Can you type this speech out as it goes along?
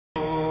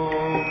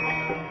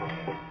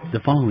The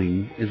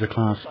following is a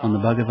class on the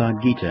Bhagavad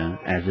Gita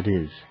as it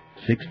is,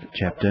 6th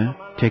chapter,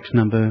 text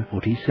number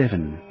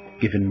 47,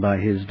 given by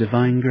His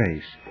Divine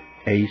Grace,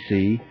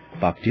 A.C.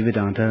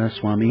 Bhaktivedanta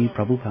Swami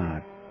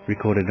Prabhupāda,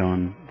 recorded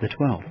on the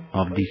 12th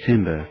of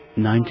December,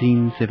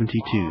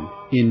 1972,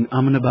 in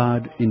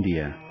Ahmedabad,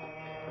 India.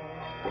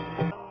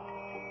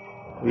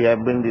 We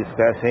have been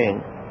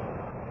discussing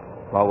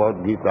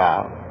Bhagavad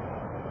Gita.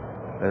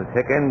 The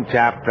second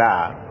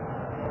chapter,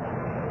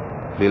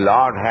 the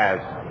Lord has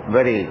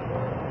very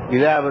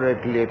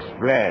elaborately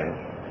explained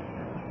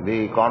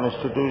the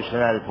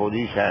constitutional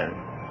position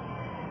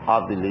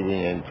of the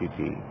living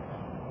entity.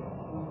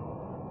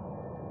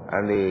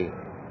 And the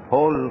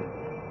whole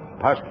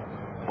first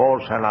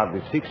portion of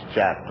the 6th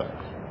chapter,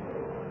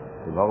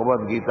 the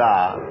Bhagavad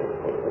Gita,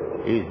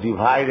 is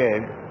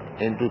divided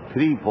into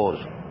 3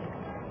 portions.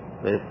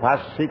 The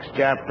first 6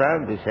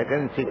 chapters, the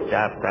second 6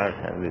 chapters,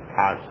 and the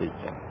third 6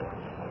 chapters.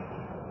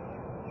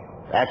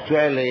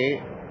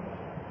 Actually,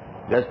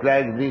 just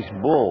like this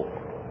book,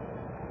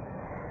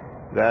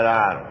 there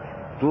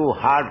are 2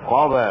 hard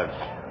covers,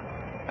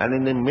 and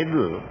in the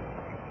middle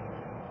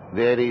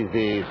there is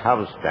the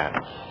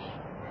substance,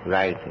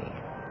 writing.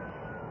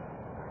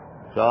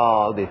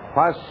 So the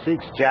first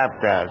 6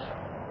 chapters,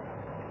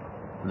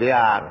 they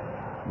are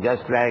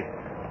just like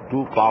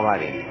 2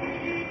 coverings,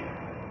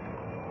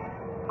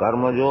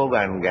 Karma Yoga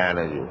and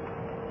Jnana Yoga.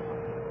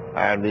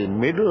 And the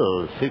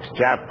middle 6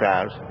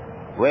 chapters,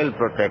 well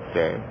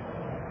protected,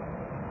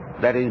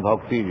 that is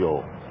Bhakti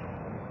Yoga.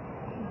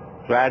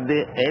 So at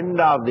the end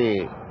of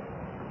the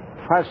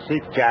first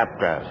 6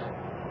 chapters,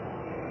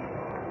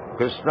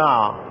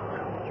 Krishna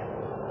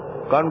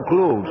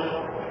concludes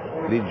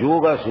the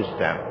yoga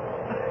system.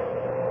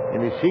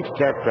 In the 6th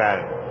chapter,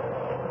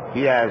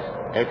 he has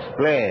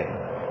explained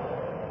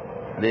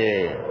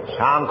the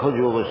Sankhya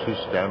Yoga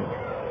system,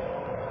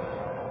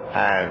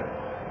 and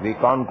the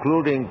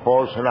concluding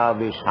portion of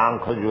the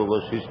Sankhya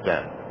Yoga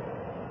system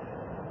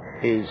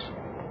is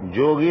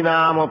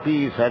Yoginam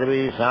api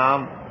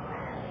sarvesham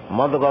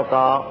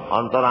madgata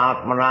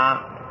antaratmana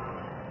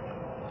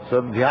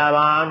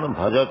sadhyavan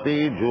bhajati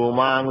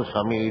jomang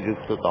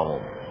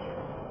samijuktatam.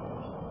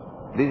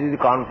 This is the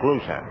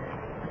conclusion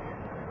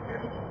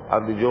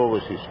of the yoga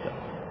system.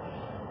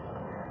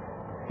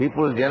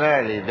 People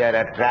generally, they are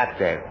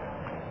attracted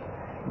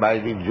by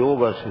the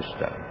yoga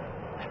system.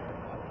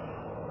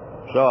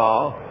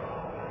 So,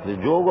 the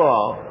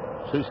yoga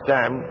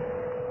system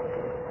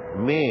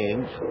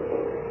means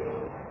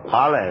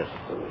always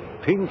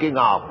thinking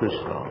of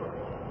Krishna.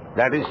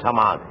 That is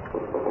samadhi.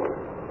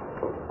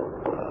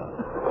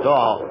 So,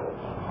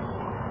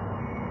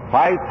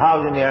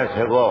 5,000 years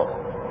ago,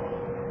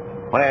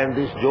 when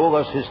this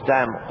yoga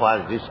system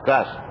was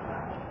discussed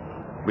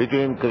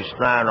between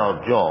Krishna and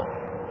Arjuna,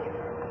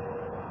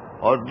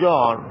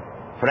 Arjuna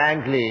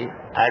frankly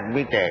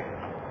admitted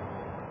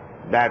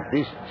that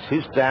this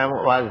system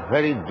was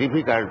very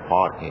difficult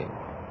for him.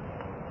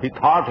 He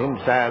thought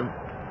himself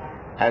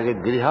as a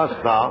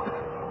grihastha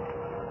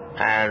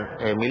and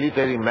a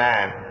military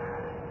man,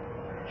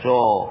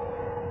 so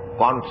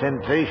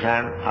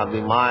concentration of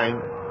the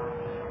mind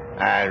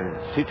and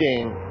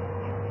sitting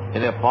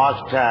in a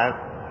posture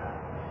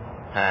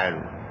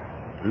and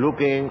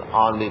looking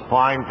on the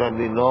point of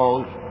the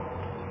nose,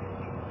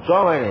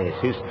 so many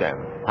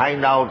systems.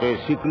 Find out a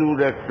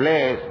secluded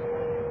place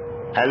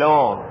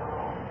alone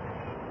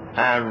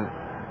and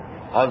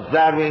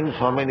observing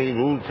so many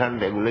rules and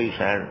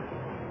regulations,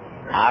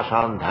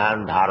 asana,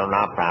 dhyan,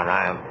 dharana,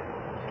 pranayam.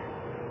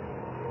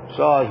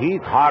 So he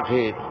thought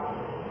it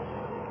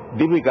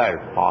difficult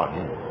for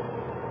him.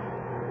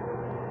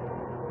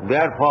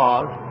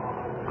 Therefore,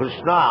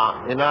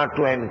 Krishna, in order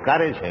to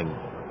encourage him,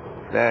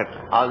 that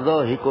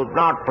although he could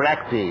not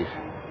practice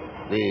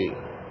the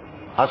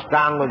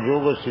Ashtanga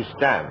Yoga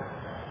system,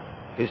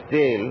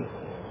 still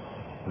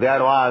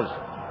there was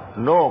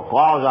no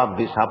cause of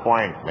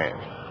disappointment.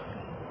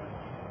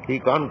 He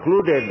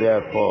concluded,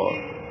 therefore,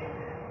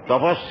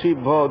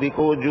 tapassibha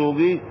diko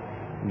yogi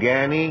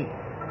jnani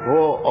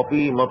ho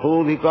api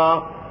matodhika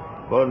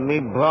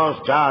nibhya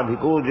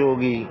chadhiko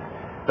yogi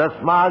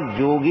tasmad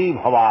yogi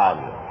bhavad.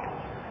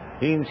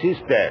 He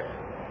insisted.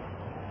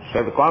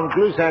 So the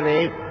conclusion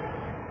is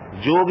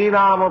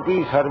yoginam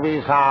api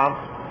sarvesham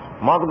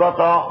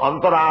madgata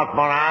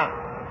antaratmana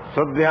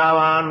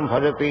sadhyavan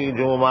bhajati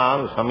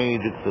jomang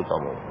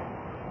samijuktatamo.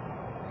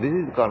 This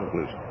is the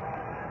conclusion.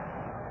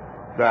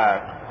 That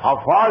of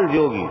all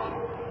yogis,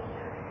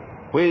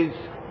 who is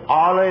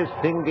always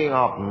thinking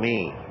of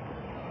me,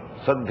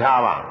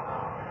 sadhyavan,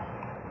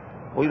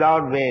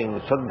 without being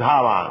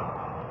sadhyavan.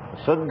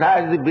 Sadha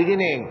is the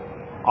beginning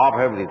of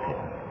everything.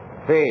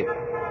 Faith,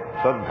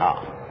 sadha,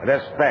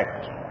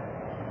 respect.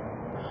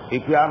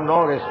 If you have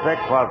no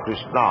respect for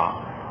Krishna,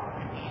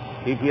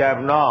 if you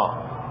have no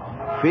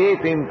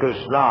faith in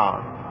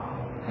Krishna,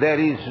 there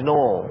is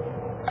no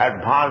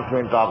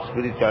advancement of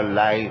spiritual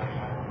life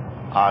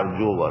or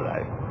yoga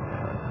life.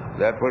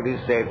 Therefore it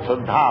is said,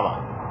 Sadhava.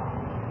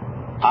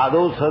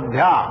 Ado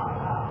Sadhya,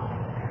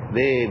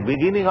 the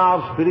beginning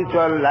of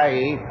spiritual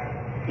life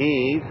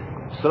is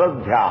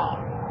Shraddha,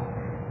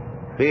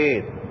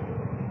 faith.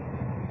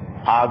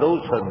 Ādau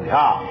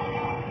Shraddha.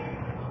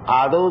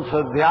 Ādau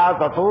Shraddha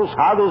tato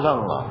sadhu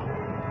sangha.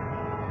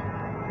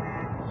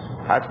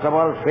 First of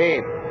all,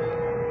 faith.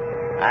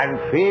 And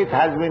faith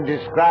has been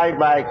described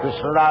by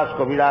Krishnadas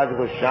Kaviraj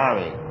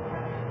Goswami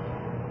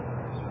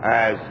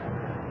as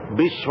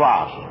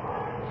Vishwas.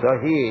 So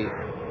he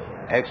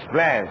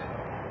explains,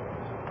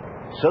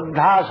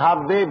 Shraddha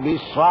Shabde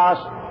Vishwas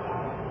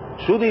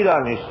Sudhira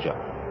Nishcha.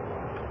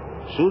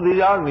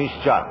 Sudhira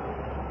Nishcha.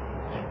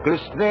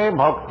 Krishne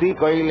Bhakti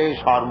Kaile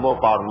Sarva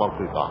Karma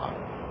Kritaha.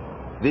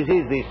 This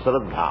is the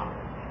Shraddha.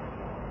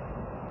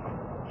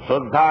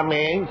 Shraddha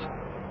means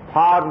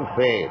firm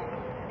faith.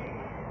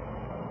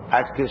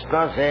 As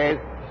Krishna says,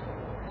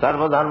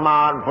 Sarva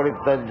Dharman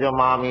Parityajya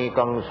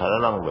Mamekam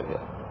Saranam Vraja.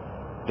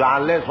 So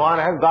unless one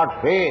has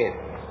got faith,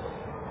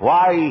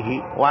 why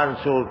one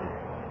should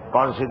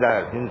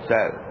consider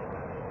himself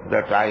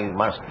that I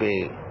must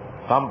be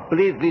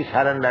completely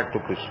surrendered to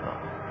Krishna?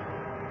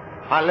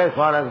 Unless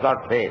one has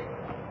got faith.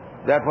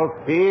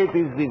 Therefore faith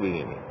is the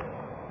beginning.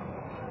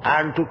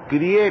 And to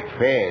create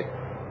faith,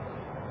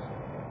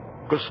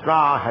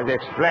 Krishna has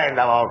explained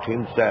about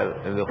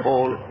himself in the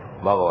whole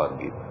Bhagavad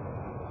Gita.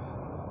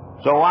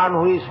 So one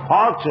who is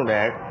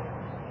fortunate,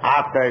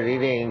 after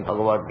reading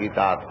Bhagavad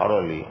Gita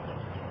thoroughly,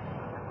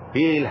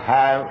 he will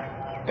have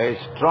a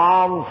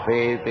strong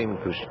faith in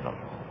Krishna.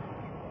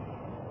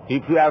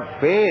 If you have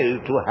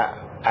failed to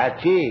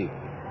achieve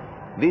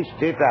this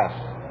status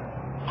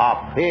of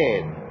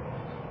faith,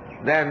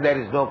 then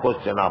there is no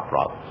question of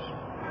progress.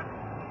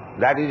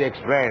 That is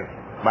explained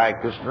by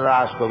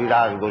Krishnadas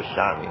Kaviraj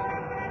Goswami.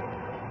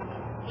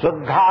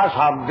 Shraddha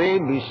Shabde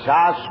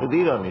Vishwas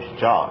Sudhira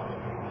Nishcha.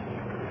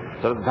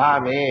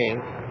 Shraddha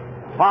means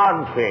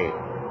firm faith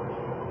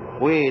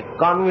with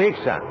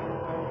conviction.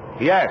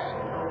 Yes,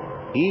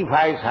 if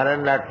I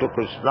surrender to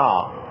Krishna,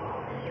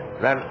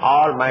 then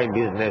all my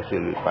business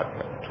will be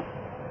perfect.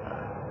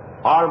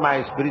 All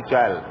my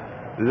spiritual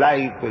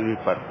life will be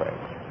perfect.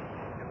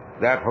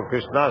 Therefore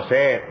Krishna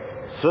said,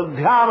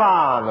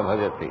 Shraddhavan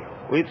bhajati,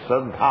 with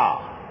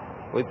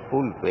Shraddha, with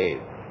full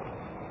faith.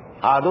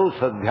 Ādau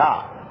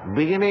Shraddha,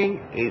 beginning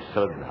is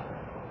Shraddha.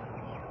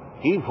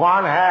 If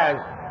one has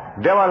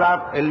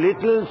developed a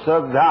little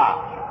Shraddha,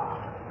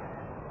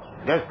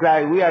 just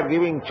like we are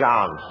giving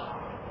chance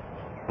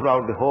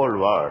throughout the whole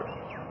world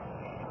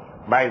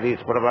by this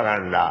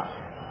propaganda,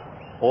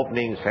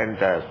 opening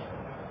centers,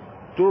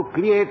 to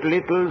create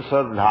little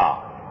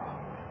Shraddha.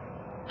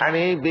 And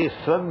if this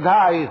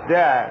Shraddha is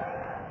there,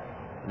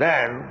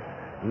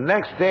 then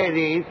next stage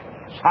is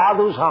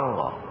sadhu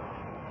sangha.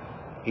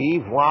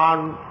 If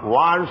one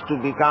wants to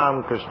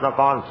become Krishna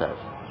conscious,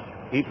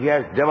 if he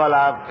has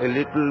developed a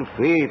little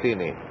faith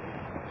in it,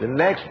 the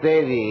next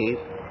stage is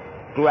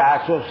to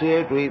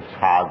associate with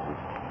sadhu.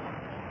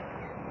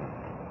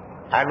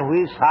 And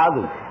who is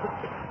sadhu?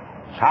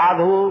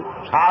 Sadhu,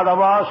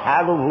 sadhava,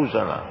 sadhu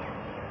bhusana,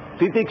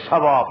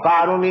 titikshava,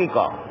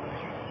 karunika,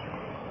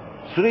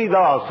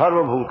 srida,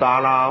 sarva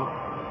bhutanam.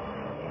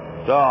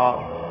 So,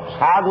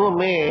 sadhu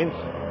means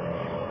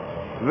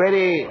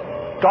very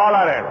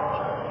tolerant.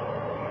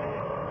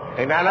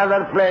 In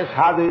another place,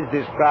 sadhu is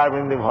described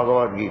in the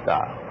Bhagavad Gita.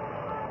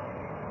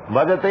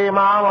 Bhajate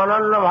mam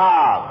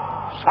anannabhav,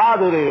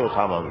 sadhureyo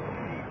samam.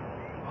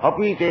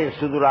 Apite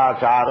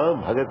sudurachara,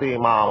 bhajate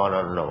mam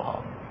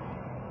anannabhav.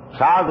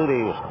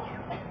 Sadhureyo samam.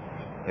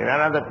 In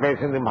another place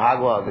in the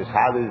Bhagavad, the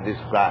sadhu is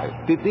described.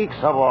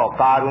 Titikshava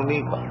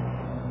karunika,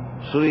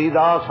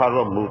 surida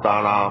sarva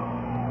bhutanam.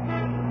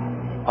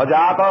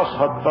 Ajata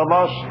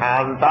sattva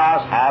shanta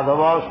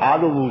sadhava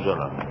sadhu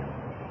bhusana.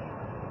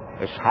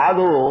 A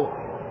sadhu,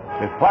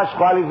 the first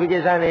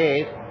qualification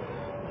is,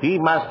 he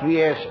must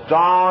be a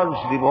staunch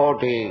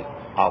devotee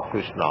of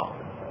Krishna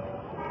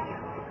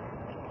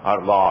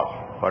or God,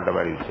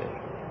 whatever you say.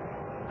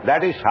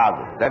 That is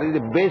sadhu. That is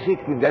the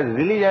basic thing. That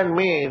religion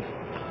means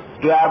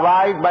to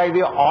abide by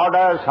the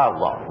orders of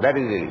God. That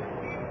is religion.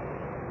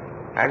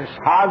 And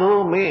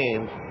sadhu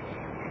means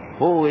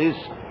who is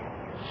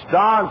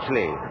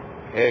staunchly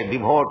a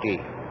devotee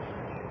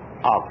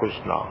of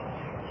Krishna.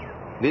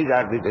 These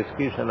are the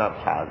description of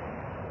sadhu.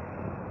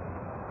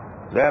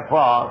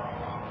 Therefore,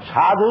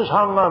 sadhu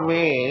sangha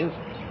means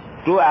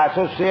to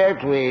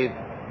associate with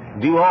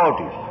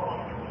devotees.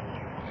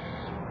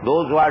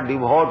 Those who are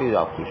devotees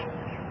of Krishna.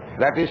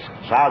 That is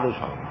sadhu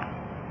sangha.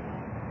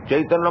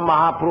 Chaitanya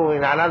Mahaprabhu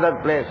in another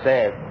place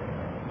said,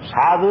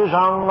 Sadhu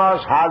sangha,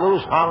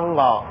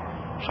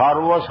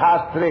 sarva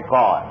shastre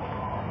kaya,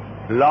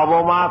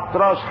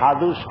 lavamatra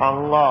sadhu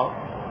sangha,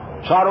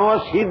 sarva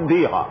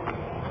siddhiha.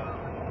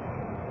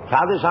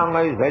 Sadhu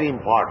sangha is very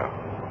important.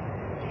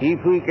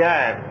 If we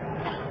can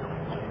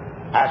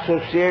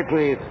associate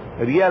with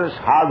real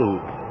sadhu,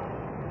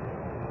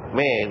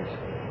 means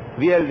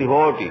real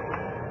devotee,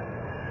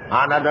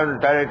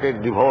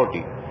 unadulterated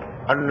devotee,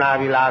 anna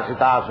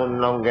vilasita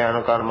sunnam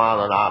jnana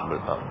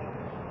karmadhanamrita,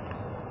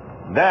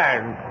 then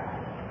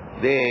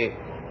the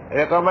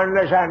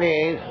recommendation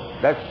is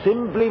that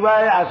simply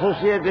by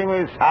associating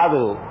with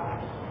sadhu,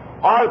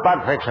 all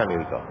perfection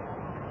will come.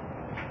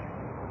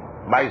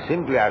 by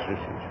simply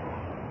association.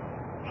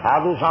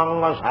 Sadhu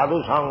Sangha,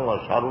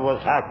 Sarva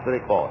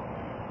Shastre Kor.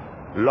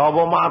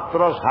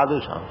 Labhamatra Sadhu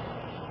Sangha.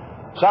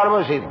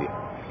 Sarva Siddhi.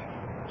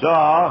 So,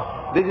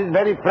 this is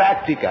very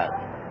practical.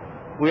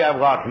 We have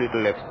got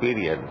little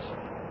experience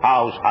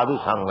how Sadhu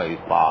Sangha is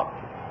powerful.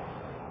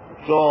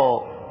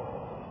 So,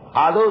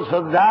 Adu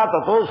Saddha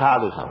Tato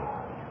Sadhu Sangha.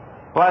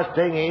 First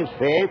thing is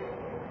faith.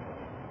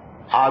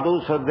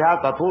 Adu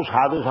Saddha Tato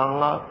Sadhu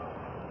Sangha.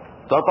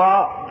 Tata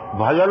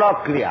Bhajana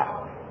Kriya.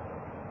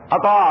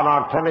 Ata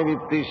Anartha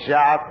Nivitti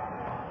Syat.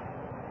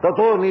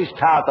 Tato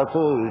Nishtha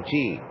Tato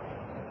Ruchi.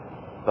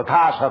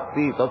 Tatha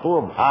Shakti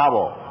Tato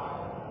Bhava.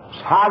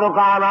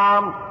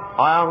 Sadhukanam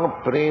ayam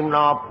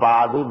premna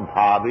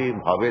pradudbhavi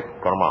bhavet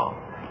krama.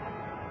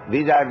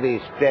 These are the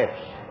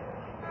steps.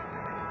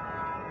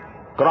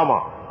 Krama.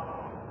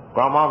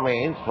 Krama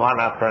means one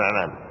after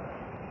another.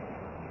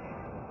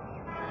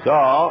 So,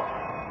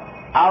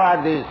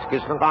 our this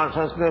Krishna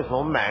consciousness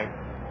movement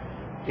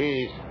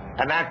is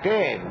an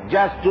attempt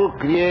just to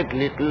create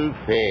little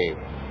faith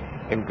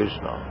in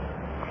Krishna.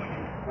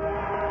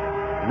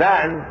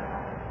 Then,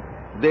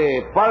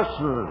 the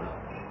person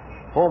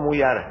whom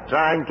we are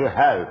trying to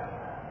help,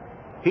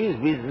 his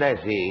business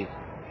is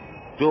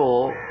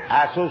to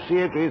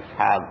associate with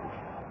sadhu.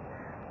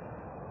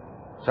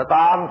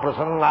 Satang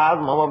prasangad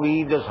mama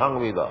bija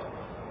sangvida.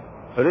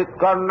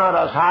 Ritkarna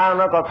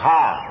rasana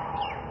tatha.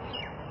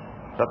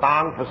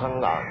 Satang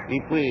prasangad.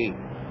 If we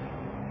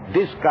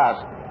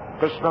discuss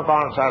Krishna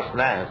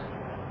consciousness,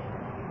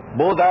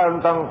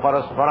 bodhayantang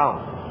parasparam,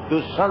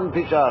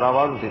 dushanti cha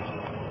ravanti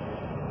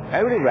cha.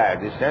 Everywhere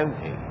the same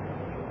thing.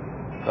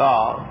 So,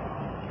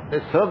 the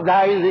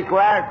Shraddha is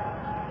required,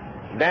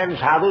 then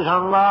Sadhu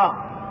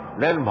Sangha,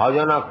 then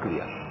Bhajana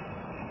Kriya.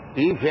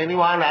 If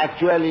anyone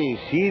actually,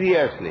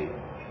 seriously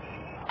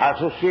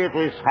associate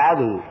with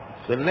Sadhu,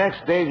 the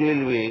next stage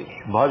will be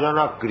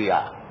Bhajana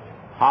Kriya.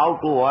 How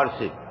to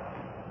worship.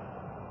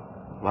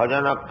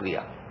 Bhajana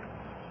Kriya.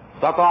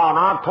 Tata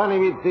Anartha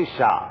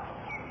Nivittisya.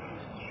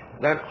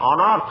 Then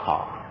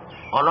Anartha.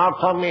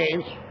 Anartha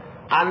means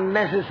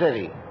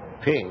unnecessary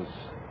things.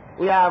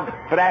 We have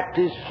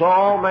practiced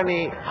so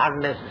many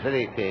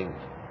unnecessary things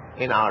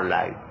in our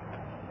life.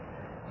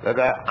 That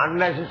the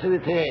unnecessary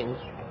things,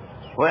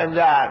 when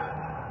they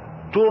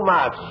are too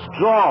much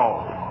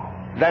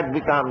strong, that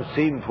becomes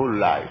sinful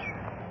life.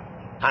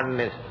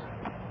 Unnecessary.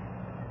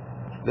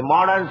 The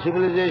modern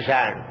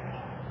civilization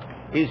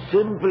is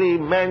simply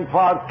meant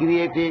for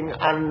creating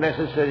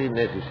unnecessary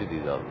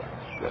necessities of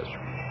life.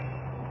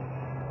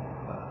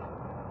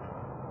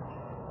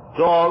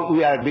 So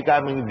we are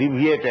becoming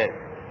deviated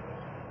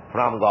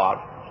from God.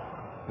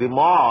 The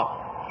more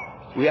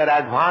we are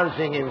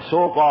advancing in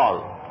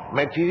so-called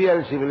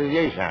material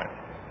civilization,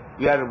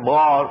 we are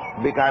more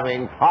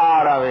becoming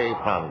far away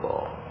from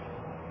God.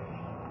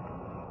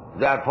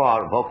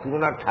 Therefore,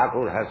 Bhaktivinoda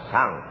Thakur has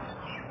sung,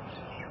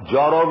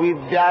 Jaro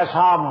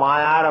Vidyasa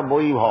Mayar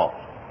Boibha,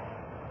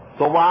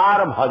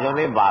 Tomar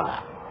Bhajane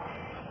Bala.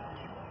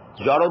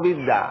 Jaro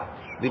Vidya,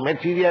 the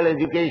material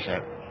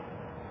education,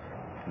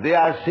 they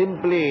are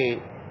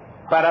simply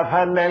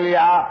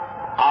paraphernalia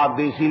of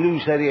this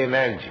illusory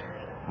energy,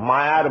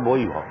 Mayar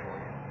Boibha.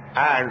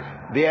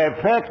 And the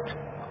effect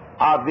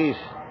of this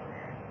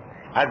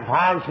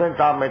advancement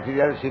of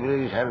material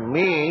civilization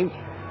means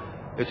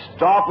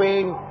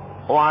stopping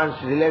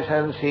one's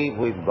relationship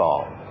with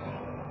God.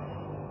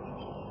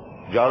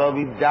 Jaro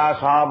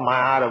Vidyasa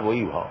Mayar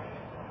Boibha,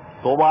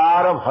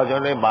 Tomar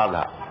Bhajane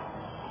Bala.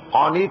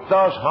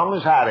 Anitya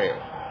samsare.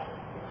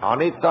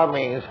 Anitya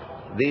means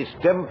this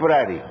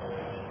temporary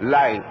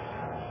life.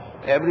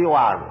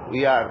 Everyone,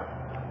 we are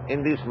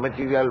in this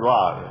material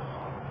world,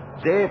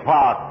 say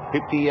for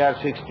 50 years,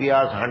 60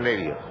 years, 100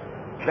 years.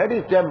 That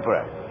is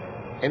temporary.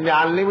 In the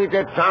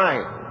unlimited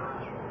time,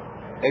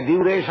 a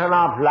duration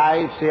of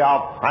life, say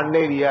of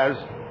 100 years,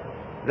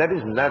 that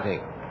is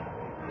nothing.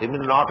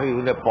 Even not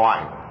even a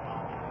point.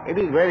 It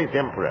is very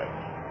temporary.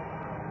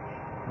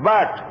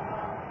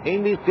 But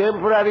in this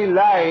temporary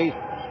life,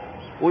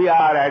 we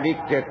are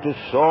addicted to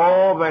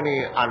so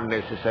many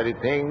unnecessary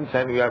things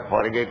and we are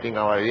forgetting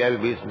our real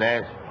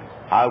business,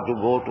 how to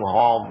go to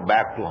home,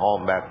 back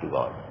to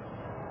God.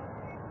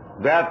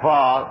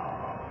 Therefore,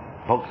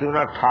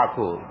 Bhaktivinoda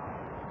Thakur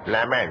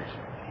laments.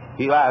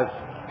 He was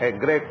a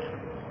great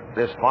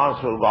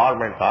responsible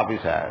government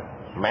officer,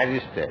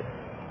 magistrate,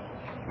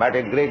 but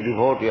a great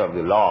devotee of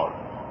the Lord.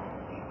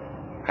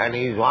 And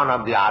he is one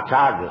of the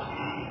acharyas,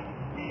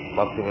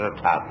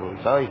 Bhaktivinoda Thakur.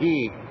 So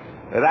he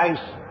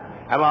writes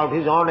about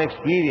his own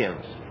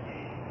experience.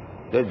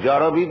 The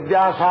Jara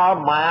Vidyasa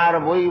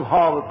Mayar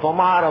Vaibhav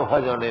Tomar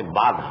Bhajane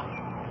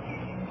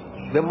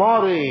Bada. The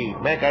more we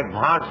make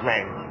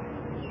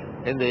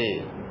advancement in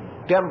the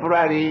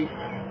temporary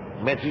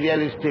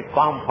materialistic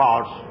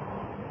comforts,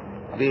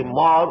 the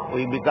more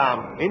we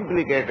become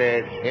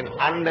implicated in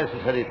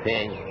unnecessary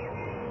things,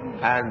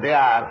 and they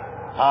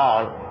are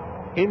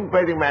all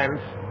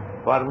impediments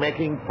for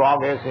making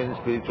progress in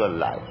spiritual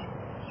life.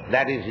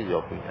 That is his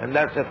opinion, and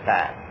that's a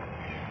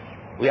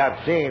fact. We have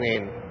seen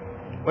in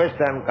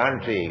Western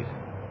countries,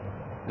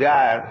 they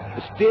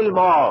are still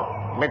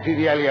more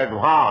materially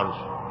advanced,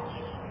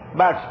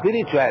 but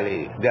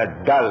spiritually they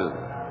are dull,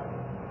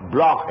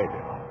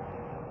 blockheaded,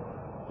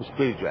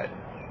 spiritually.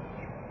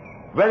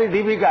 Very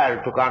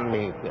difficult to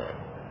convince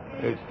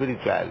them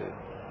spiritually.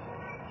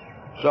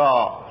 So,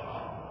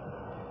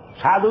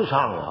 sadhu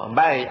sangha,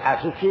 by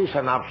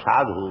association of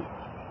sadhu,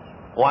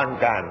 one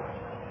can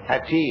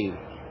achieve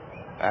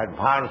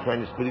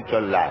advancement in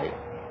spiritual life.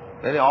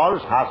 In all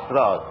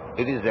shastras,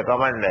 it is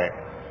recommended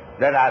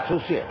that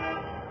associate.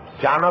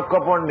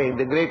 Chanakya Pandit,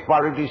 the great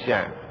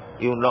politician,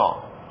 you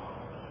know,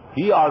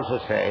 he also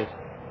says,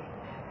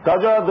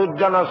 Taja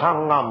durjana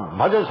sangam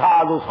bhaja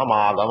sadhu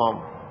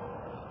samagamam.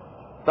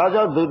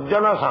 Taja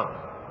durjana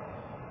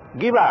sangam.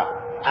 Give up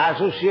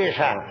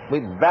association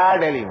with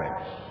bad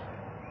elements.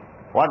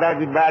 What are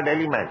the bad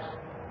elements?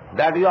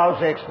 That is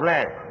also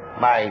explained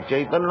by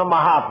Chaitanya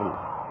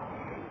Mahaprabhu.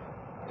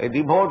 A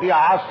devotee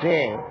asked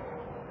him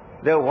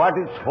that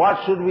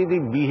what should be the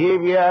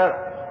behavior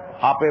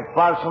of a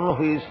person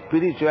who is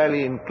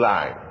spiritually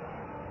inclined,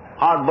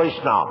 or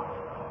Vaishnava.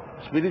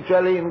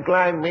 Spiritually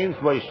inclined means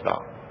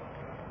Vaishnava.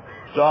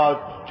 So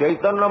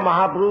Chaitanya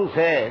Mahaprabhu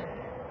said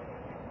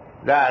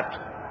that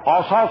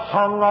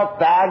asatsanga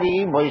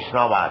tagi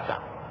Vaishnavacha.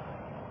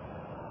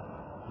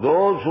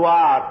 Those who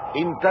are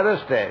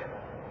interested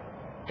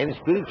in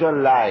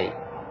spiritual life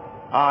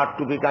or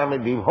to become a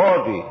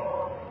devotee,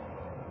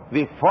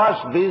 the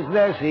first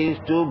business is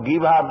to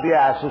give up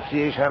the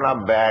association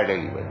of bad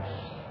elements.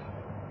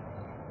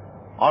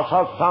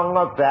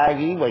 Asatsanga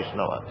tagi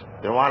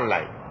Vaishnavacha. In one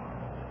line.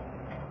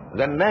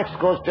 The next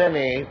question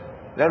is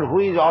that who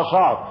is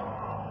asat?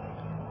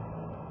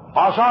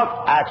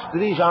 Asat as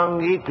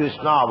Stri-sangi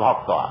Krishna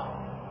Bhakta.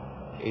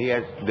 He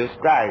has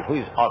described who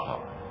is asat.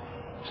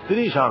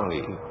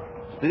 Stri-sangi.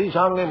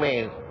 Stri-sangi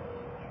means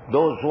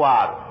those who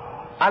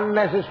are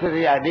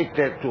unnecessarily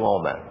addicted to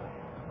women.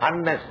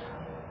 Unnecessary.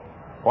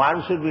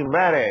 One should be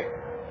married.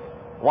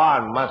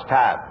 One must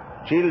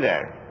have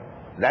children.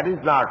 That is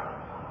not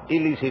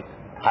illicit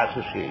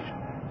association.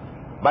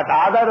 But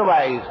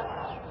otherwise,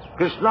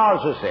 Krishna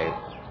also says,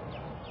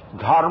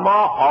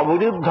 Dharma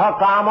aviruddha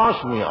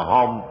kamasmi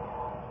aham.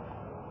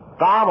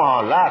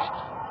 Kama,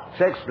 lust,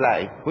 sex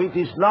life, which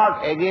is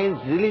not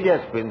against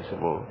religious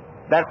principle,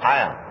 that I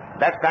am.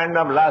 That kind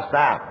of lust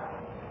I am.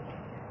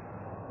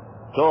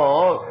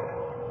 So,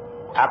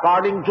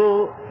 according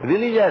to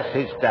religious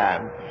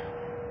system,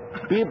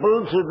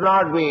 people should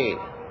not be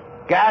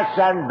cats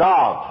and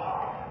dogs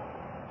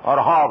or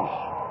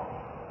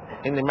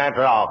hogs in the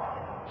matter of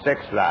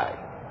sex life.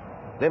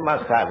 They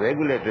must have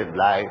regulated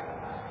life.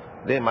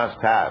 They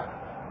must have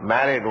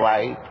married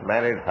wife,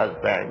 married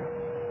husband,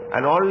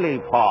 and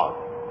only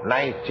for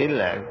nice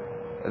children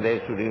they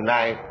should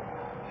unite.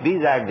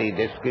 These are the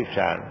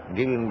description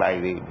given by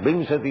the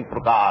Vinsati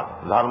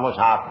Prakar Dharma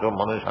Shastra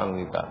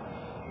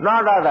Manusangita.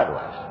 Not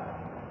otherwise.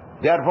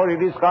 Therefore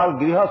it is called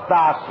Grihastha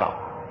Ashram.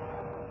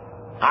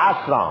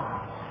 Ashram.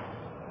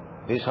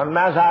 The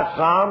Sannyasa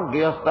Ashram,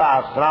 Grihastha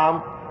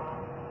Ashram,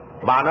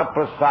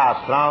 Vanaprastha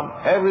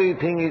Ashram,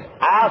 everything is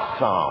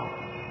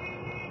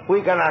Ashram.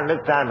 We can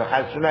understand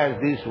as soon as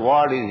this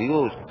word is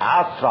used,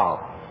 Ashram,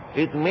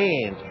 it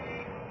means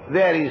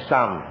there is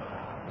some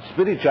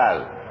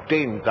spiritual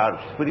tint or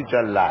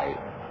spiritual life.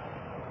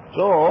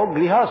 So,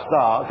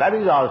 Grihastha, that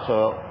is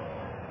also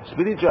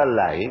spiritual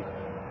life.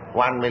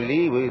 One may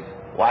live with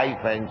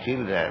wife and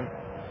children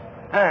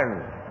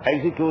and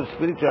execute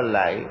spiritual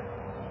life.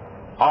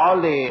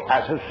 All the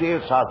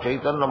associates of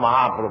Chaitanya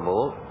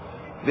Mahaprabhu,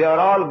 they are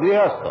all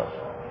Grihasthas.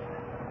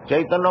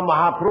 Chaitanya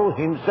Mahaprabhu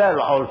himself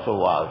also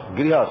was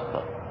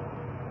Grihastha.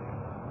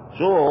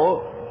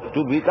 So,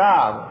 to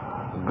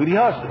become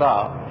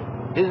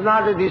Grihastha is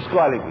not a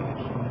disqualification.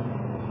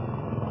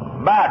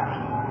 But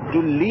to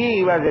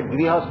live as a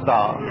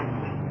Grihastha,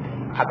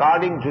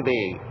 according to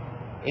the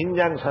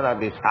injunction of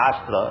the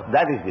Shastra,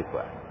 that is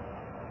required.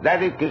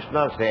 That is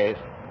Krishna says,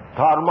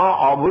 Dharma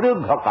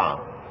aviruddhakam,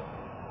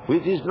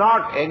 which is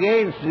not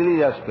against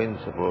religious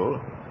principle,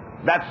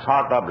 that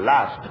sort of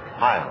lust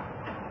I am.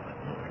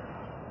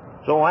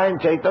 So when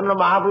Chaitanya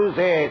Mahaprabhu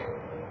says,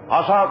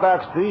 asata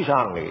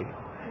stri-sangi,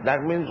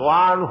 that means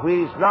one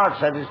who is not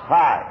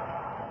satisfied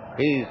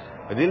his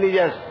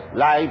religious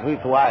life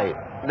with wife,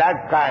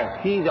 that kind,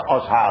 he is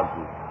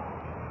asadhu.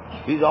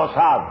 He is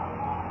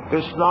asadhu.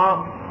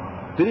 Krishna,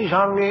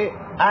 Tri-sangi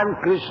and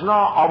Krishna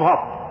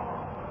abhak.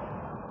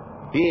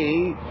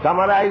 He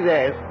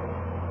summarizes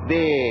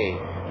the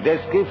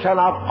description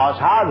of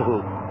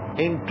asadhu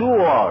in two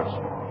words.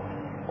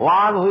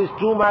 One who is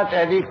too much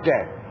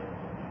addicted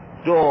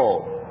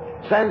to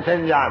sense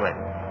enjoyment,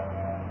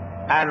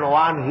 and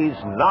one who is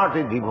not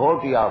a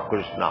devotee of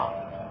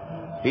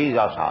Krishna. He is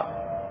asadhu.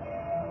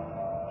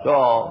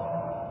 So,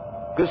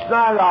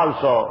 Krishna has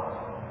also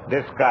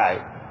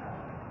described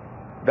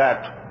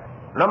that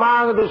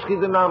namang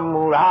duskitanam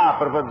mudha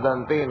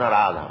prapaddante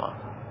naradhama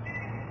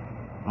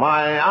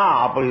maya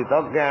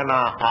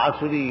aparhitagyana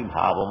asuri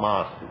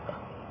bhavamasita.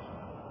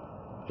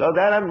 So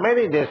there are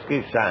many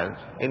descriptions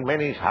in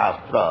many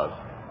shastras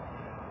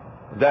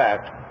that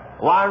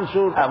one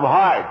should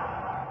avoid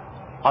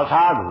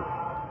asadhu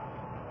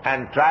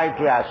and try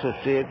to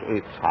associate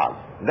with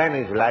sadhu. Then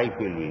his life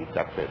will be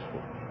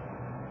successful.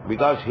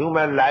 Because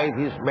human life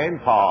is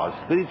meant for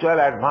spiritual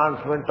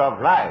advancement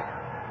of life,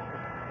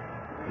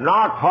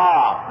 not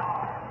for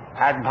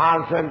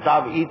advancement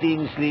of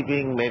eating,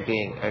 sleeping,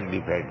 mating and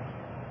defending.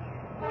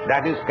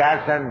 That is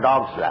cats and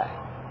dogs life.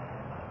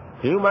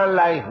 Human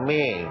life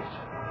means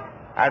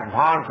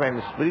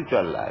advancement,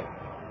 spiritual life.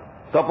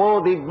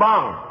 Tapo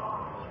dibbam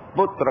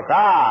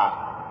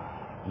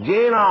putraka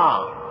jena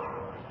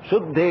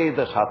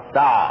suddheta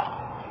satta.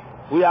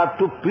 We have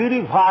to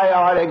purify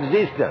our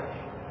existence.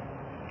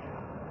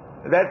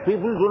 That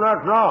people do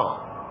not know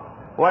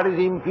what is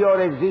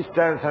impure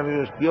existence and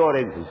what is pure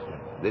existence.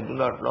 They do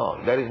not know.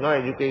 There is no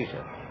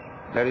education.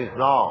 There is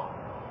no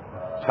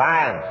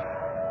science.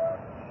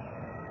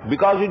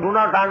 Because we do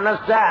not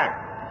understand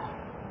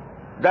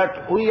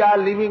that we are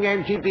living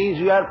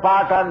entities, we are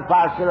part and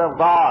parcel of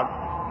God.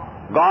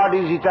 God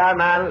is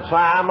eternal, so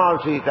I am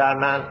also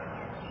eternal.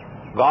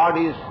 God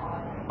is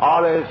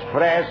always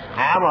fresh,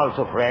 I am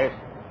also fresh.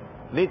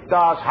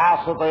 Nitya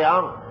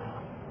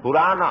Sasvatayam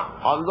Purana.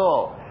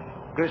 Although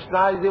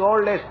Krishna is the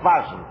oldest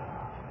person,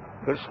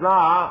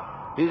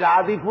 Krishna is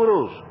Adi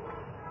Purush.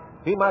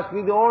 He must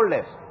be the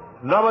oldest.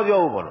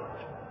 Navajauvan.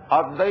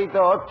 Advaita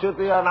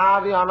Achyuti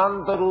Anadi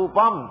Ananta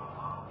Rupam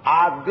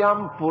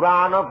Adyam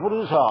Purana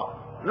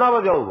Purusha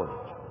Navajauvan.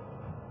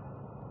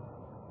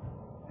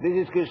 This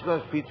is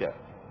Krishna's feature.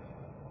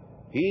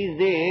 He is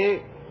the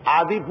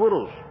Adi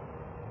Purush,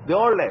 the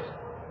oldest.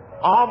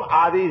 Aham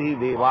Adi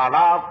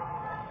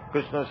Devana,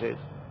 Krishna says.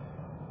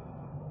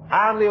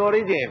 I am the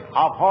origin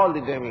of all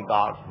the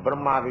demigods,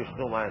 Brahma,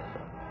 Vishnu,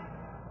 myself.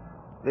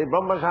 The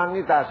Brahma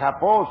Samhita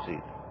supports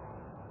it,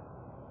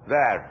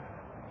 that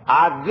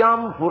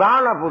Adyam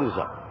Purana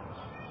Purusha.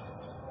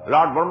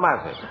 Lord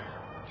Brahma says,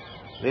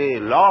 the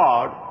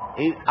Lord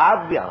is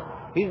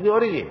Adyam, he is the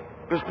origin.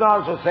 Krishna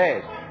also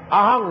says,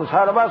 Aham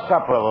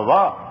Sarvasya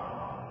Prabhava,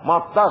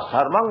 Matta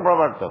Sarvang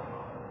Pravartak.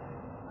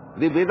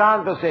 The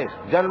Vedanta says,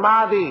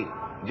 Janmadi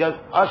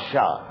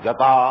Asya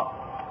Jata,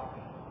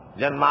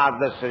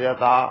 Janmadasya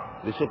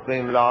Jata, the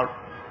Supreme Lord.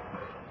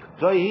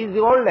 So he is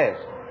the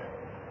oldest.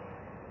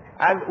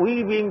 And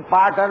we being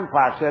part and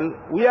parcel,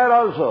 we are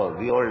also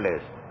the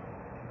oldest.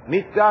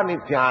 Nitya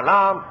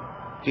Nityanam,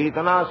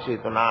 Chetana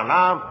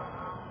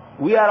Chetananam,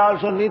 we are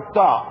also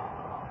Nitya.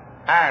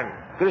 And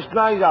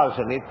Krishna is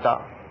also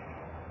Nitya.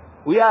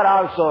 We are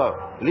also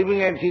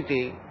living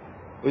entity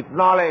with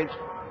knowledge.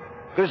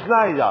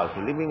 Krishna is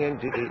also living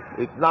entity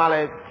with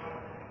knowledge.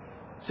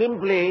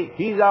 Simply,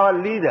 he is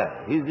our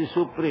leader, he is the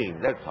supreme,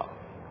 that's all.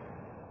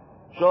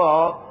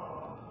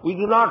 So, we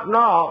do not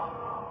know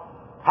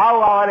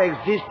how our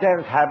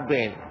existence has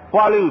been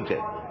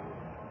polluted.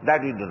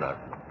 That we do not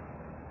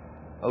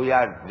know. We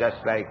are just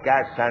like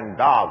cats and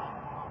dogs.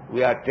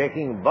 We are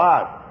taking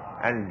birth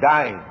and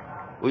dying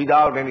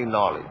without any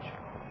knowledge.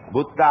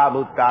 Bhutta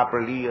bhutta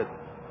praliyat.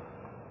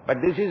 But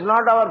this is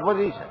not our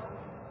position.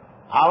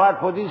 Our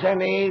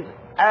position is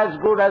as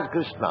good as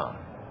Krishna.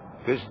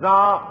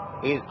 Krishna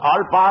is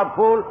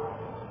all-powerful,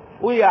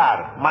 we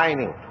are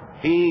minute.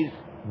 He is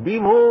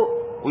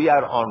Vibhu, we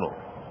are Anu.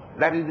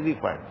 That is the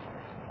difference.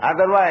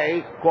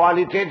 Otherwise,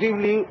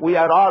 qualitatively, we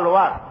are all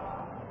one.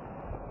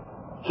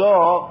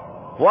 So,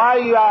 why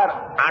you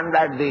are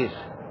under this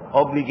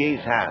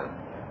obligation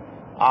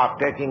of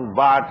taking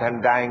birth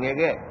and dying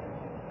again?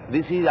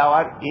 This is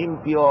our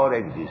impure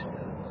existence.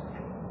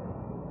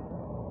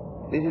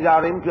 This is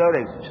our impure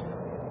existence.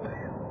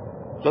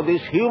 So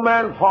this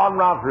human form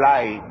of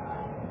life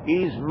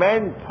is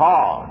meant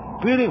for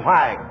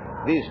purifying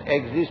this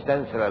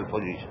existential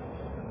position.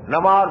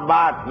 No more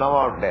birth, no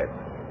more death.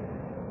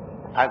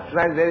 As soon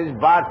as there is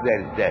birth,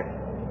 there is death.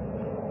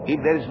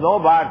 If there is no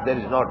birth, there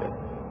is no death.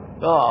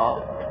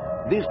 So,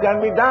 this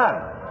can be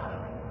done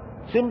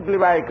simply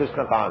by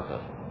Krishna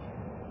consciousness.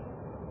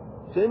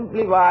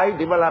 Simply by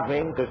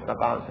developing Krishna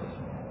consciousness.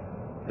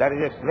 That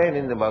is explained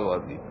in the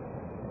Bhagavad Gita.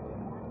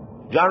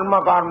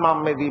 Janma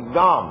karma me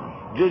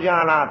dibbam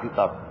jujanati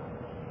tat.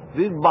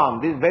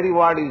 Dibbam, this very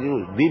word is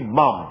used,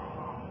 dibbam.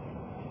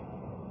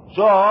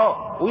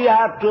 So, we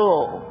have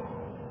to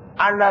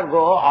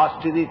undergo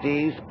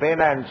austerities,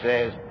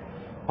 penances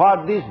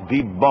for this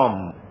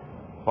dibbam,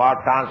 for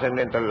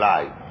transcendental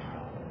life.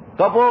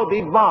 Tapo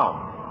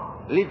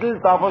dibbam, little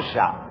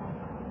tapasya.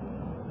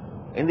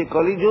 In the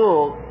Kali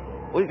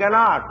Yuga, we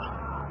cannot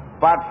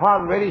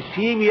perform very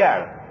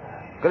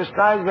severe.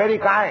 Krishna is very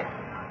kind.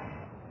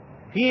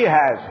 He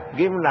has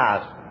given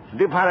us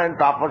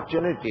different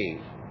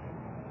opportunities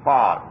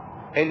for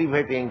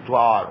elevating to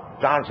our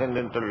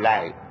transcendental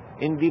life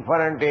in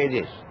different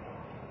ages.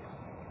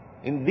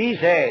 In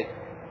this age,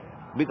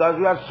 because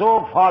we are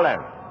so fallen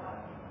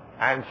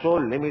and so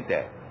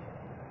limited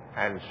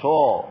and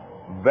so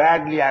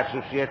badly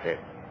associated,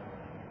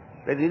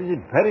 that it is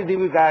very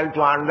difficult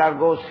to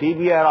undergo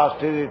severe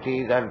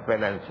austerities and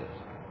penances.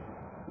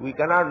 We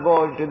cannot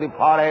go into the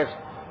forest,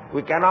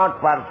 we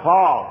cannot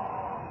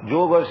perform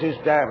yoga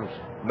systems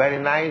very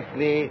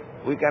nicely,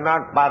 we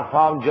cannot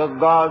perform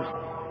yogas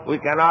We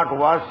cannot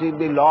worship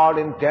the Lord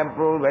in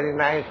temple very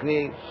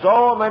nicely.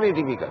 So many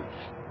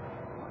difficulties.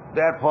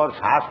 Therefore,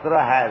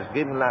 Shastra has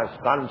given us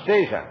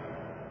concession.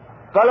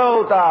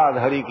 Kalauta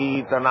dhari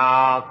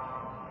kirtanak.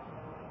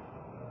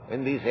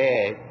 In this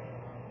age,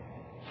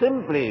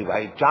 simply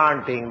by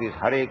chanting this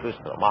Hare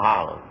Krishna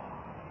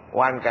Mahamantra,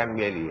 one can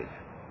be elevated.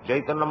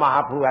 Chaitanya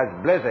Mahaprabhu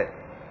has blessed.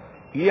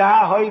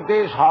 Iha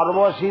hoite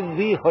sarva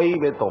siddhi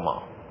hoibe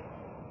toma.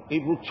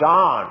 If you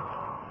chant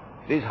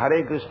this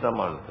Hare Krishna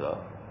mantra,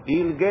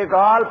 you will get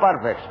all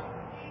perfection.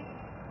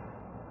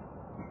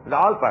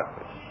 All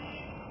perfection.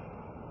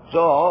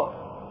 So,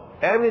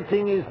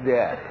 everything is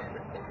there.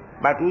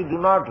 But we do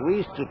not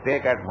wish to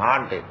take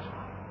advantage.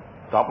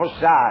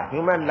 Tapasya,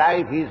 human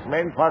life is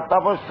meant for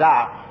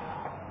tapasya.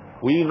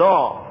 We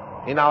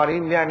know in our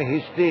Indian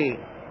history,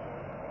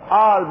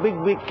 all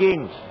big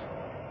kings,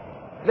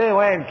 they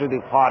went to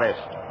the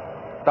forest,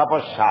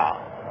 tapasya.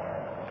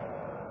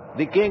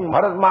 The king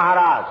Bharat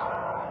Maharaj,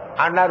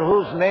 under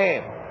whose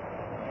name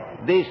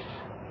this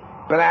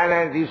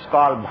planet is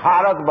called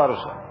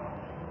Bharatvarsha,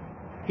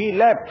 he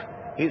left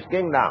his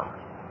kingdom,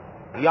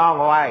 young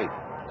wife,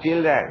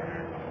 children,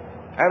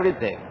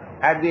 everything,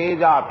 at the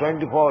age of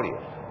 24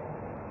 years.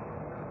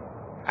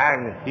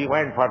 And he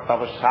went for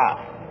tapasya.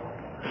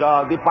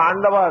 So the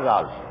Pandavas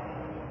also,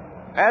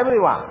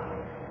 everyone,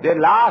 their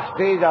last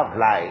stage of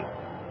life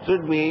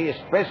should be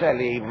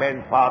especially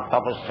meant for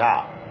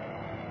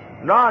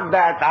tapasya. Not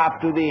that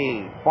up to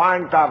the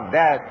point of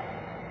death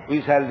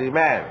we shall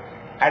remain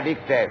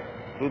addicted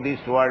to this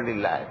worldly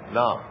life.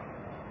 No.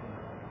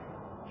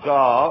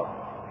 So,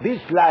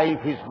 this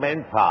life is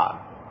meant for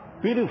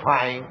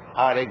purifying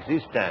our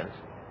existence.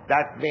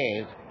 That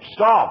means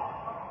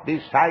stop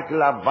this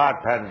cycle of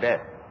birth and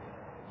death.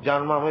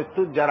 Janma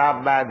mrityu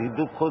jara vyadhi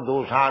dukkha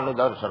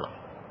doshanudarsana.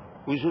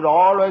 We should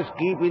always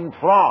keep in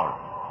front.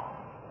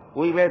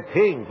 We may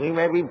think, we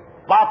may be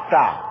puffed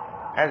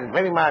up as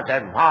very much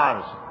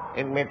advanced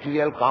in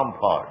material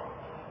comfort.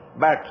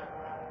 But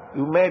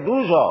you may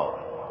do so.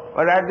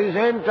 But at the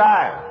same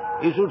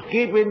time, you should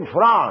keep in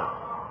front.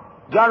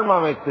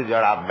 Janma mrityu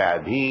jara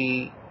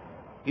vyadhi.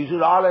 You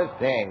should always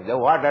think that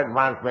what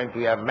advancement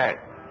we have made.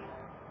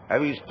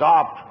 Have we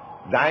stopped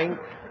dying?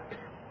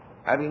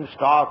 Have we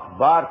stopped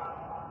birth?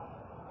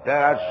 There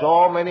are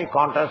so many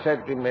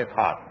contraceptive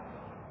methods.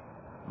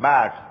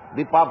 But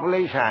the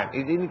population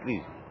is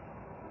increasing.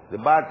 The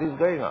birth is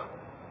going on.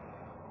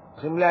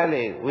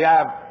 Similarly, we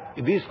have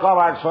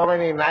discovered so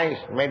many nice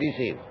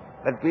medicines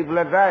that people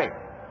are trying.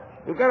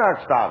 You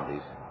cannot stop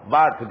this.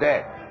 Birth,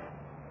 death.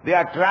 They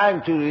are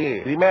trying to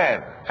remain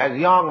as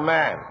young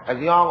men, as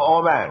young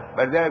women,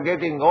 but they are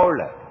getting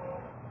older.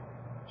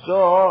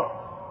 So,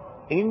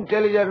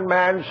 intelligent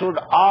man should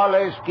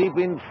always keep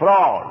in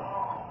front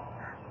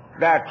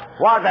that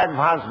what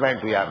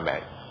advancement we have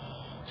made.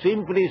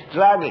 Simply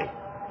struggling,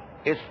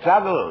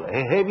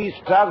 a heavy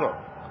struggle,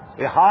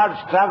 a hard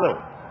struggle.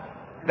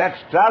 That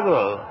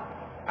struggle,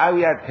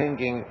 we are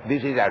thinking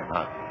this is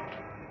advancement.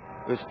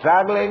 We're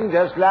struggling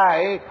just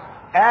like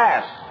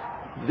ants.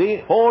 The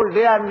whole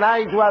day and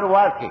night you are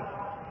working.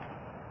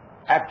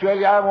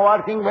 Actually I am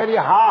working very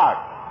hard,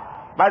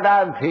 but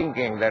I am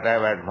thinking that I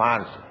have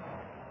advanced.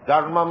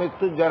 Dharma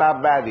mrityu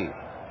jara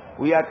vyadhi.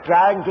 We are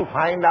trying to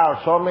find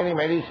out so many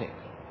medicines,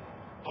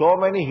 so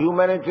many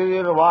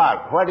humanitarian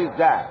work. What is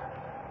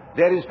that?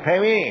 There is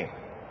famine,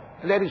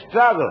 there is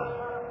struggle.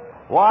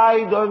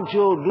 Why don't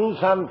you do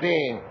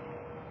something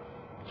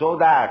so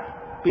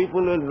that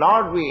people will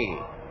not be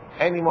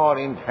anymore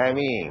in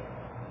famine,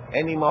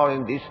 anymore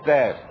in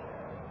distress?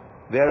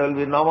 There will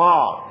be no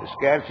more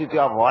scarcity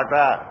of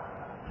water.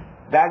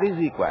 That is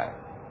required.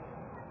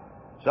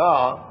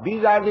 So,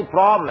 these are the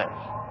problems.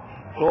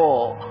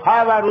 So,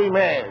 however we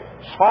may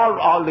solve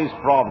all these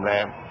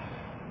problems,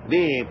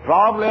 the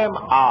problem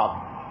of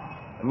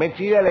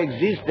material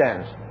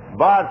existence,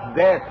 birth,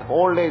 death,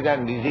 old age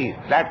and disease,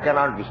 that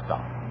cannot be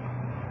stopped.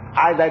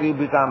 Either you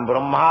become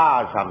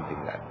Brahma or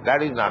something like that.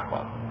 That is not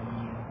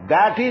possible.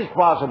 That is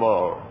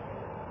possible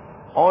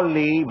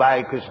only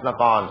by Krishna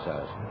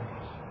consciousness.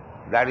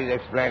 That is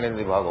explained in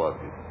the Bhagavad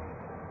Gita.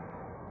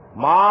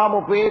 Mam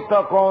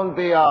upeta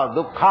kaunteya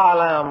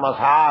dukkhalayam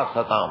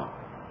asasatam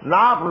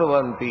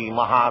napnuvanti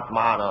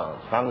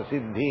mahatmana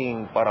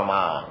samsiddhim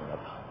paramānata.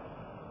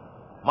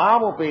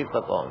 Mam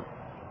upeta kaunteya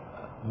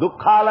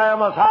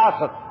dukkhalayam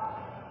asasat.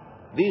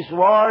 This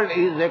world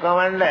is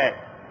recommended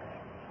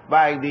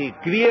by the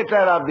creator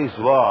of this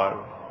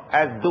world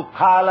as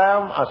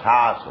dukkhalayam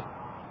asasat.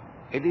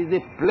 It is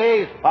the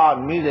place for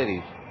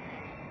miseries,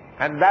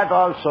 and that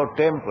also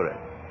temporary.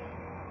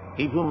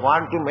 If you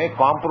want to make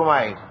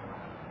compromise,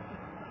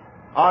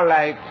 all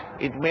right,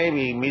 it may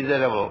be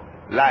miserable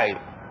life,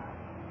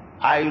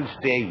 I will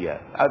stay here.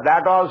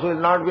 That also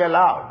will not be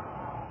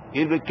allowed.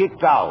 You will be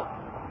kicked out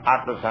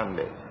after some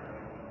days.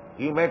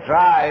 You may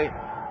try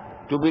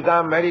to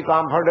become very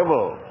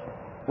comfortable,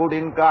 good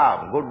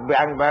income, good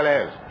bank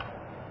balance,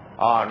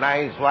 or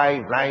nice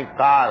wife, nice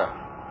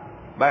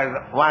car,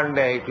 but one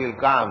day it will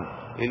come,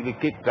 you will be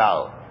kicked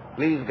out.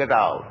 Please get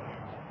out.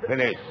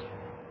 Finish.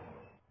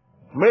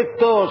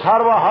 Mrittu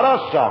sarva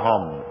harasya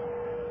ham.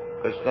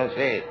 Krishna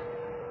says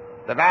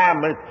that I am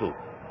Mrittu.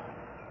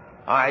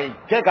 I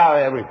take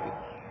away everything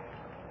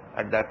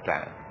at that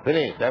time.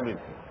 Finish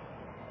everything.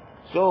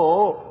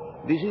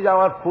 So, this is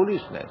our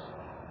foolishness.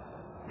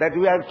 That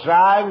we are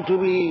trying to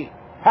be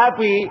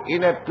happy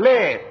in a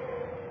place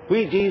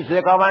which is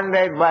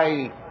recommended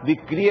by the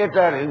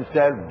Creator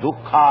himself,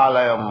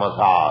 Dukkhalayam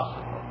Masas.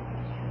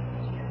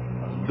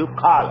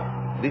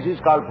 Dukkhalayam. This is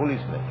called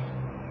foolishness.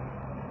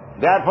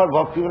 Therefore,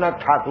 Bhaktivinoda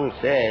Thakur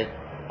says,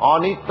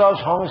 Anitya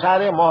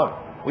sansare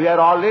mon. We are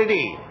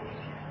already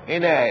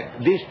in a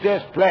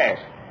distressed place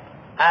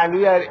and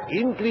we are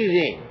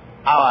increasing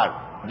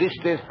our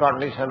distressed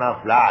condition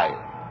of life.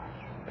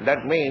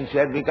 That means we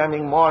are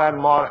becoming more and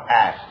more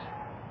ass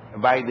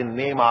by the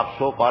name of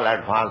so-called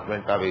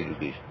advancement of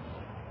education.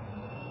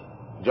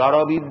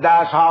 Jara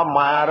vidya sa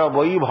mayara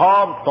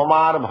vaibhav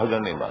tomar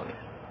bhajane bhane.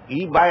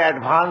 If by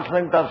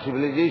advancement of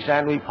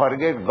civilization we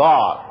forget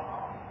God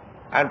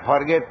and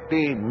forget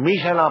the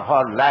mission of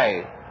our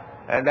life,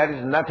 and that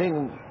is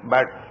nothing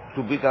but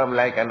to become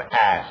like an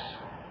ass.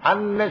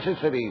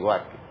 Unnecessary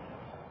work.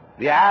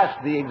 The ass,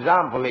 the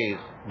example is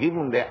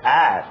given the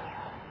ass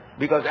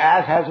because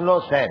ass has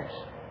no sense.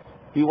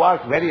 He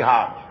works very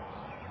hard.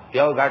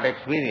 You have got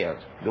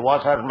experience. The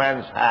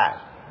washerman's ass.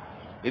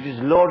 It is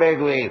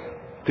loaded with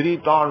 3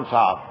 tons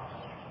of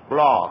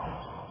cloth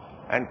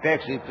and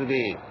takes it to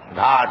the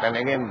ghat and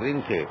again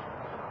brings it.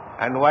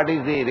 And what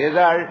is the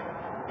result?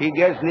 He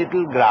gets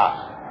little grass.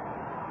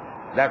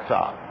 That's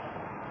all.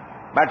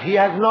 But he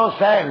has no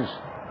sense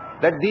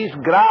that this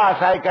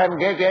grass I can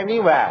get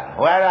anywhere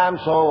where I am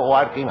so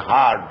working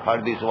hard for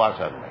this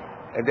washerman.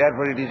 And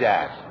therefore it is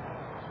ass.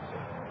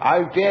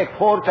 I take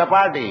 4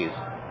 chapatis,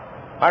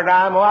 but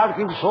I am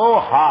working so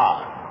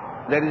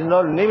hard. There is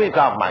no limit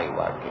of my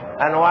working.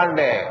 And one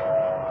day,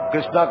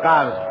 Krishna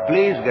comes,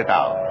 please get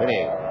out,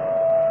 finish.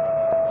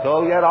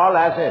 So we are all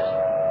asses.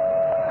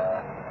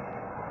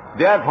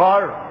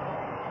 Therefore,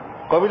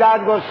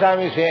 Kaviraj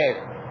Goswami says,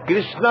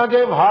 Krishna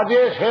je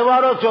bhaje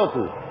sevaro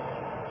chotu.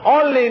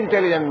 Only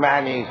intelligent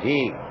man is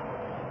he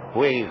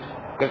who is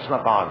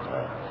Krishna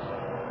conscious.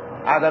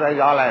 Otherwise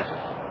all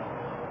asses.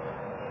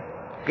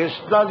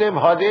 Krishna je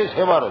bhaje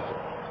sevaro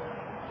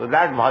chotu. So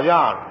that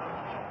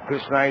bhajan,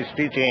 Krishna is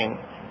teaching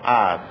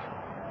us.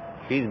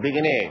 He is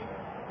beginning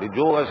the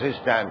yoga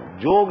system.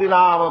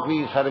 Yoginam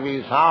api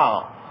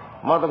sarvesam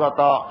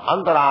madgata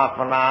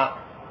antarapana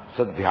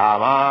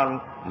sadhyavan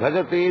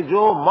bhajate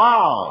jo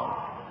mam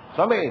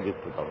samay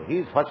yuktam. He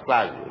is first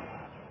class yogi.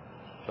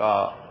 So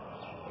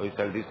we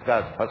shall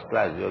discuss first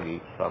class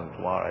yogi from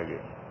tomorrow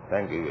again.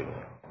 Thank you very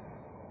much.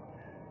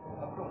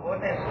 To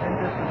what extent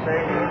the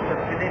society is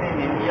succeeding in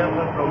India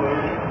for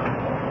promoting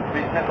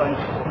Krishna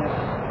consciousness?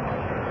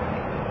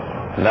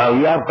 Now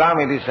you have come,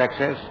 it is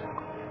success.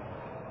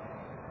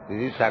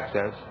 This is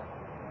success.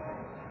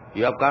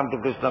 You have come to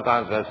Krishna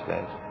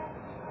consciousness.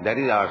 That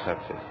is our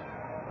success.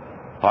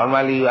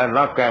 Formally you are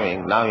not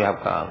coming, now you have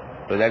come.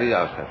 So that is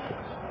our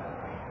success.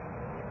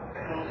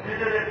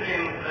 Considerably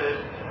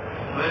impressed,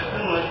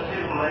 Western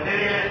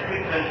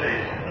materialistic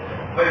countries,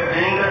 by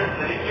being a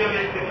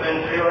spiritualistic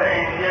country, why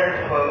India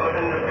has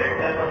forgotten the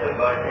greatness of the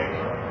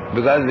Godhead?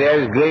 Because there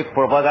is great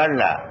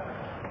propaganda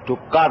to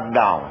cut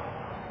down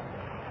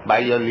by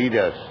your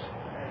leaders.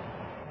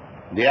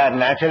 They are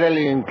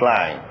naturally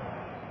inclined.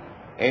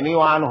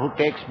 Anyone who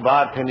takes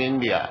birth in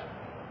India,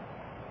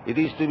 it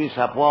is to be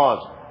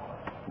supposed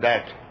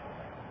that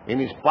in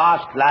his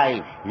past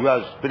life he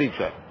was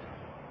spiritual.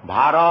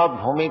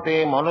 Bharat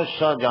bhumite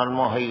manusya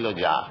janma hailo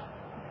ja.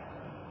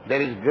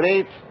 There is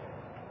great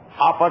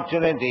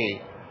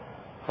opportunity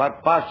for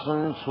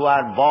persons who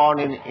are born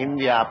in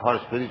India for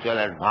spiritual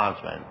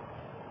advancement.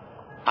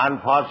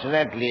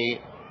 Unfortunately,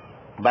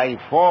 by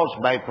force,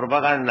 by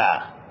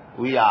propaganda,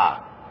 we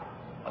are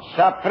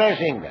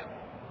suppressing them.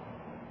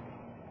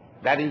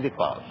 That is the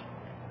cause.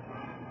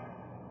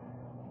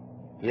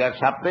 We are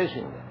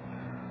suppressing them.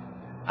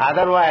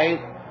 Otherwise,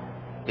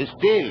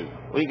 still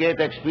we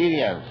get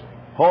experience.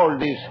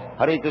 Hold this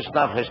Hare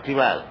Krishna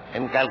festival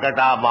in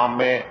Calcutta,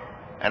 Bombay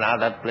and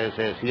other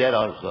places, here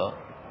also.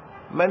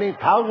 Many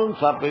thousands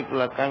of people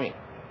are coming.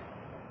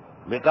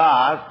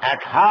 Because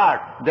at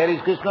heart there is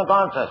Krishna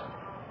consciousness.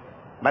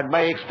 But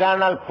by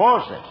external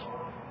forces,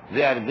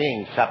 they are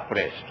being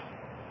suppressed.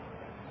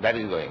 That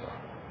is going on.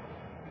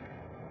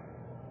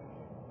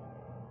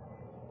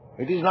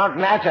 It is not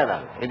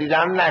natural, it is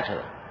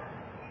unnatural.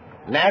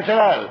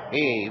 Natural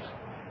is,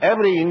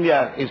 every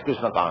Indian is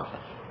Krishna conscious.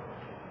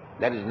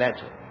 That is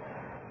natural.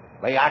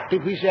 By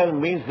artificial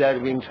means they are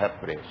being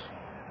suppressed.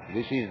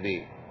 This is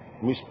the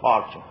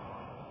misfortune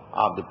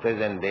of the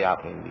present day of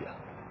India.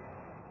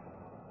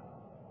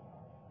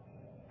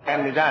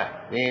 Can be done.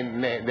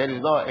 There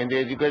is no, in the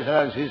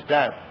educational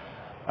system,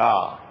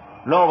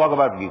 no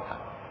Bhagavad Gita.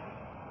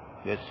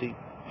 You see.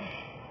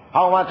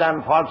 How much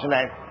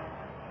unfortunate.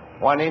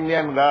 One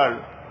Indian girl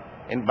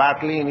in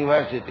Berkeley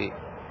University,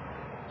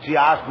 she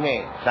asked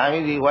me,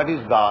 Swamiji, what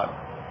is God?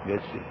 You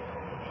see.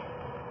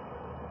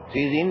 She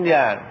is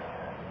Indian,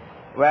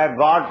 where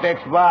God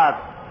takes birth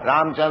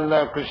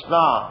Ramchandra,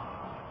 Krishna,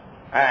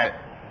 and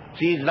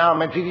she is now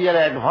material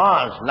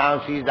advanced.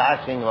 Now she is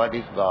asking what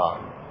is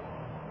God.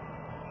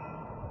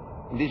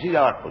 This is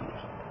our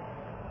position.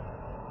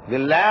 The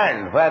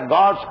land where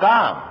gods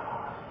come,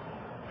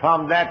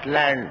 from that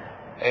land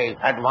a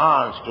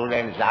advanced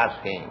student is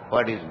asking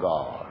what is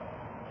God.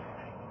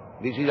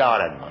 This is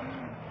our advance.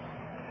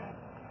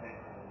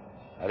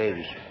 Hare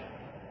Krishna.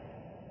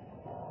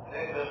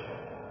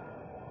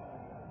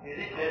 Is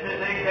it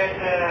necessary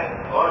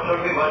that God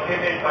should be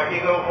worshipped in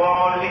particular form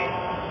only?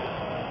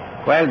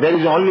 Well, there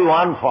is only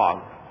one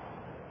form,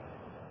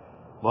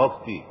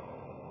 bhakti.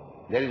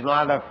 There is no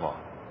other form.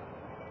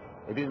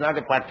 It is not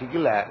a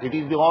particular, it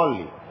is the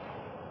only.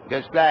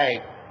 Just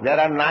like there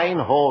are 9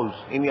 holes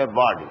in your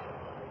body.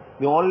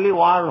 The only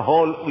one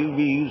hole will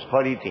be used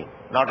for eating,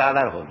 not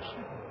other holes.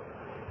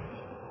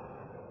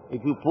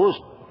 If you push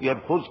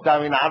your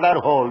footstep in other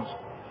holes,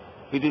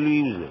 it will be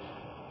useless.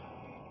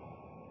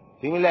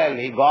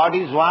 Similarly, God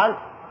is one,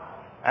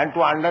 and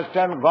to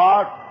understand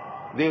God,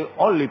 the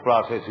only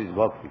process is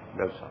bhakti.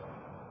 That's all.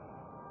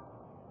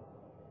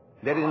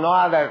 There is no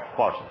other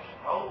process.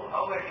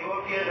 How a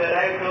devotee has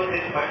arrived to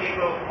this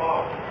particular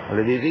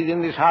form? This is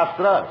in the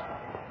Shastras.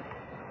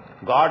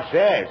 God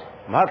says,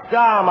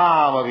 Bhakta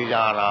mam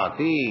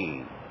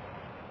avijanati.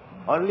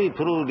 Only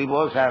through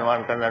devotion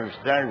one can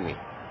understand me.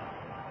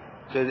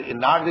 So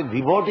not the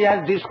devotee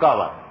has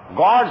discovered.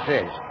 God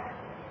says,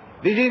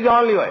 this is the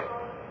only way.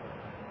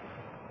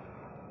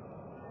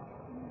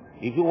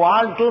 If you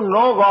want to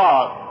know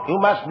God, you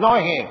must know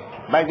Him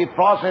by the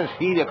process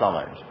He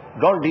recommends.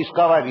 Don't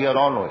discover your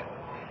own way.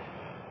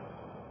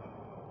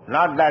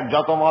 Not that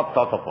jatamat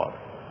tatapad.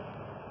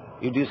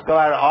 You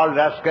discover all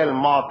rascal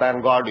moth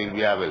and God will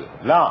be available.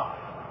 No.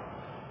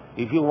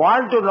 If you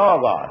want to know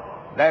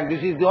God, then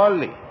this is the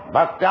only.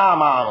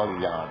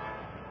 Bhaktyamam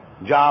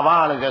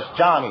Javan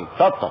jaschami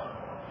tattva.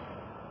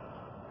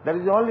 That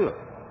is the only way.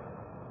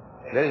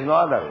 There is no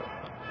other way.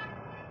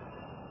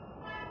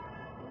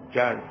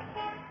 Chant.